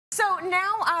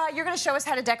now you're going to show us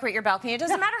how to decorate your balcony. It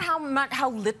doesn't matter how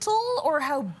little or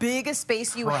how big a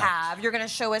space you have. You're going to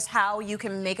show us how you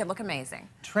can make it look amazing.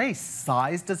 Trace,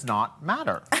 size does not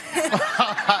matter.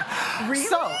 Really?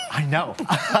 So, I know.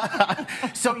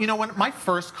 So, you know, when my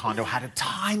first condo had a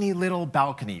tiny little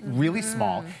balcony, really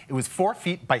small. It was 4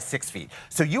 feet by 6 feet.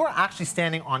 So you are actually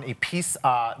standing on a piece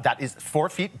that is 4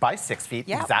 feet by 6 feet,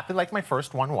 exactly like my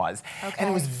first one was. Okay. And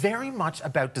it was very much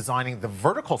about designing the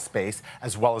vertical space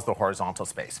as well as the horizontal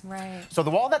space. Right. So the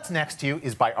wall that's next to you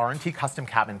is by R&T Custom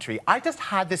Cabinetry. I just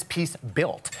had this piece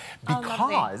built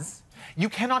because you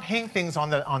cannot hang things on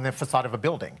the facade of a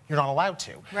building. You're not allowed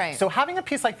to. Right. So having a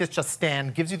piece like this just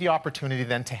stand gives you the opportunity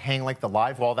then to hang like the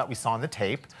live wall that we saw on the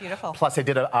tape. It's beautiful. Plus I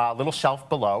did a little shelf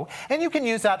below. And you can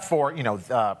use that for, you know,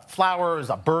 flowers,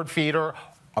 a bird feeder,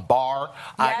 a bar,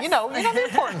 you know the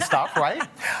important stuff, right?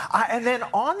 And then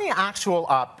on the actual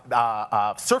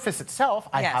surface itself,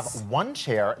 I have one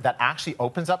chair that actually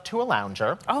opens up to a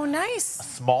lounger. Oh, nice. A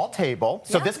small table.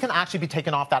 So this can actually be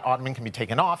taken off. That ottoman can be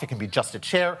taken off. It can be just a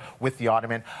chair with the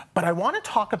ottoman. But I want to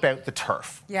talk about the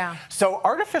turf. Yeah. So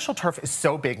artificial turf is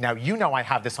so big. Now, you know I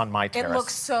have this on my terrace. It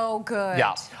looks so good.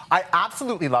 Yeah. I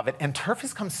absolutely love it. And turf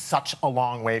has come such a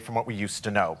long way from what we used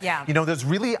to know. Yeah. You know, there's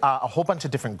really a whole bunch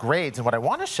of different grades. And what I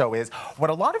want to show is, what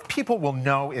a lot of people will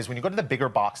know is when you go to the bigger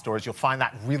box stores, you'll find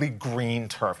that really green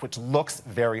turf, which looks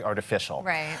very artificial.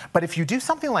 Right. But if you do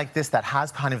something like this that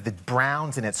has kind of the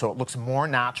browns in it so it looks more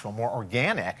natural, more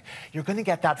organic, you're going to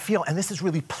get that feel. And this is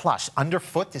really plush.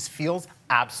 Underfoot, this feels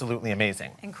absolutely amazing.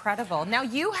 Incredible. Now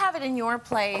you have it in your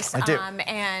place, I do.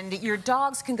 And your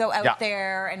dogs can go out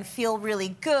there and feel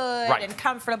really good and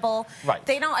comfortable. Right.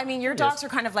 They don't. I mean, your dogs are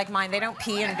kind of like mine. They don't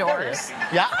pee indoors.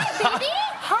 Yeah. Hi, baby.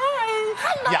 Hi.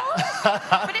 Hello.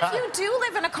 Yeah. But if you do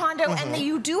live in a condo and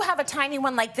you do have a tiny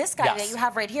one like this guy that you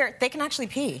have right here, they can actually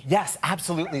pee. Yes,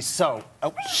 absolutely. So,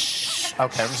 shh.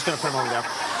 Okay, I'm just going to put them over there.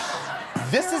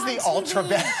 This is the ultra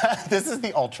base. This is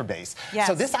the ultra base. Yes.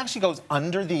 So this actually goes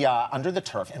under the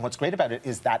turf, and what's great about it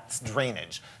is that's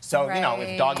drainage. So you know,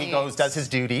 if doggy does his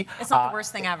duty, it's not the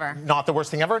worst thing ever. Not the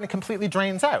worst thing ever, and it completely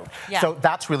drains out. Yeah. So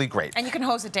that's really great. And you can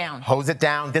hose it down. Hose it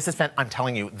down. This is I'm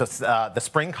telling you, the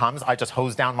spring comes. I just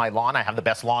hose down my lawn. I have the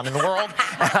best lawn in the world.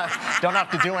 Don't have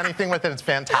to do anything with it. It's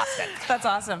fantastic. That's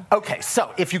awesome. Okay,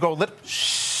 so if you go a little.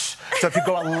 So if you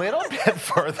go a little bit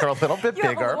further, a little bit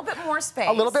bigger. You have a little bit more space.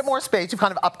 A little bit more space. You've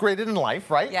kind of upgraded in life,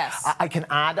 right? Yes. I can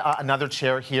add another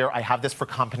chair here. I have this for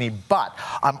company, but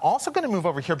I'm also going to move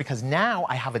over here because now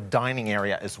I have a dining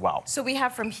area as well. So we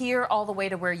have from here all the way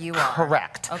to where you are.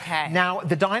 Correct. Okay. Now,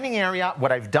 the dining area,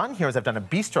 what I've done here is I've done a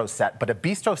bistro set, but a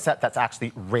bistro set that's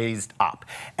actually raised up.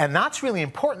 And that's really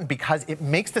important because it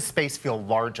makes the space feel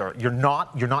larger. You're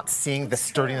not seeing the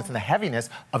sturdiness and the heaviness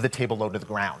of the table low to the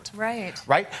ground. Right.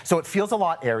 Right? So it feels a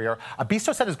lot airier. A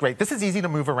bistro set is great. This is easy to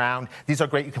move around. These are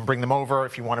great. You can bring them over.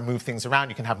 If you want to move things around,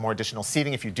 you can have more additional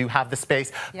seating if you do have the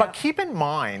space. Yep. But keep in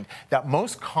mind that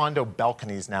most condo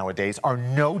balconies nowadays are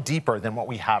no deeper than what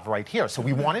we have right here. So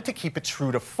we wanted to keep it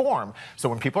true to form. So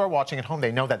when people are watching at home,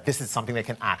 they know that this is something they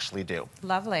can actually do.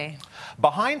 Lovely.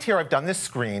 Behind here, I've done this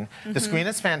screen. The screen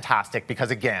is fantastic because,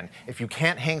 again, if you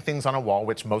can't hang things on a wall,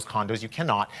 which most condos you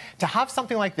cannot, to have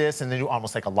something like this and then do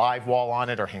almost like a live wall on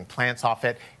it or hang plants off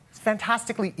it, it's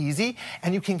fantastically easy,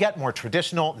 and you can get more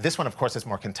traditional. This one, of course, is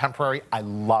more contemporary. I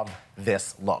love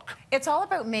this look. It's all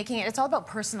about making it, it's all about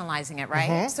personalizing it,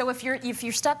 right? So if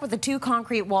you're stuck with the 2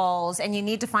 concrete walls and you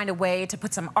need to find a way to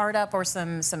put some art up or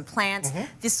some plants,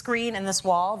 this screen and this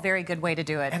wall, very good way to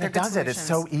do it. And it does it. It's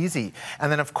so easy. And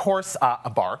then, of course, a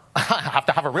bar. I have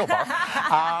to have a real bar.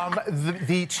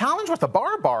 The challenge with a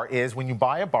bar is when you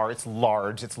buy a bar, it's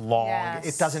large, it's long,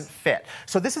 it doesn't fit.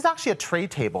 So this is actually a tray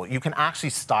table. You can actually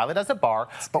style it as a bar,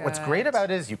 but what's great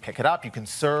about it is you pick it up, you can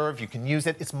serve, you can use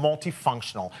it. It's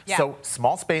multifunctional. So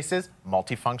small spaces,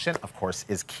 multifunction, of course,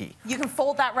 is key. You can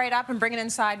fold that right up and bring it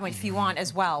inside if you want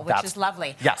as well, which is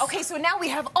lovely. Yes. Okay, so now we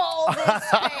have all this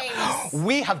space.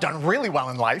 We have done really well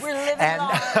in life. We're living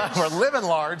large. We're living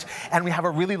large, and we have a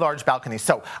really large balcony.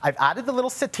 So I've added the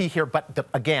little settee here, but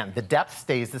again, the depth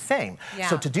stays the same.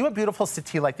 So to do a beautiful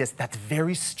settee like this, that's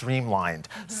very streamlined.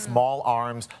 Small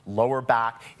arms, lower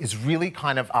back is really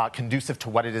kind of conducive to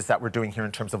what it is that we're doing here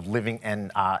in terms of living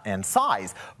and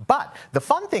size. But the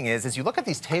fun thing is you look at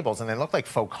these tables and they look like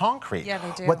faux concrete. Yeah,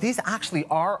 they do. What these actually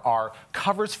are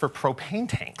covers for propane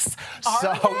tanks. Are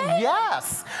they?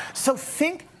 Yes. So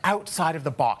think outside of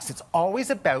the box. It's always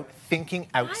about thinking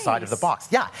outside of the box.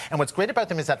 Yeah, and what's great about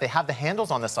them is that they have the handles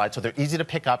on the side, so they're easy to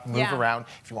pick up, move around.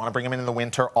 If you want to bring them in the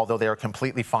winter, although they are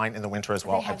completely fine in the winter as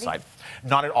well outside.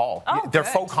 Not at all. They're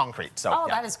faux concrete. So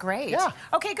that is great. Yeah.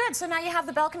 Okay, good. So now you have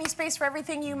the balcony space for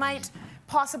everything you might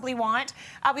possibly want.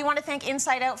 We want to thank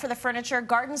Inside Out for the furniture,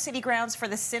 Garden City Grounds for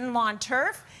the Sin Lawn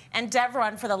turf, and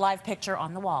Devron for the live picture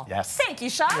on the wall. Yes. Thank you,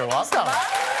 Shai. You're welcome.